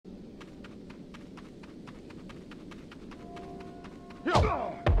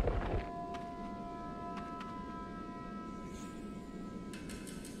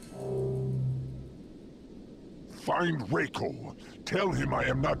Find Reiko. Tell him I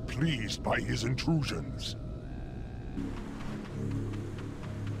am not pleased by his intrusions.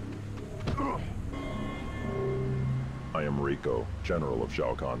 I am Reiko, General of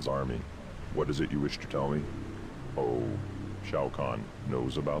Shao Kahn's army. What is it you wish to tell me? Oh, Shao Kahn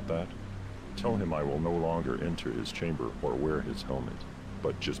knows about that? Tell him I will no longer enter his chamber or wear his helmet.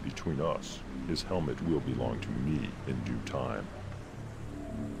 But just between us, his helmet will belong to me in due time.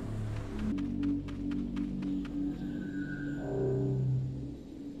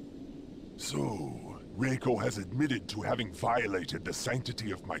 So, Reiko has admitted to having violated the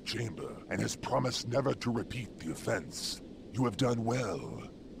sanctity of my chamber, and has promised never to repeat the offense. You have done well.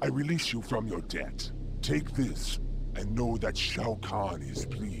 I release you from your debt. Take this, and know that Shao Kahn is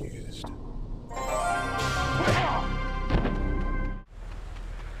pleased.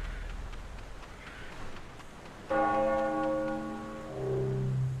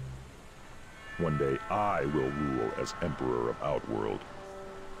 One day I will rule as Emperor of Outworld.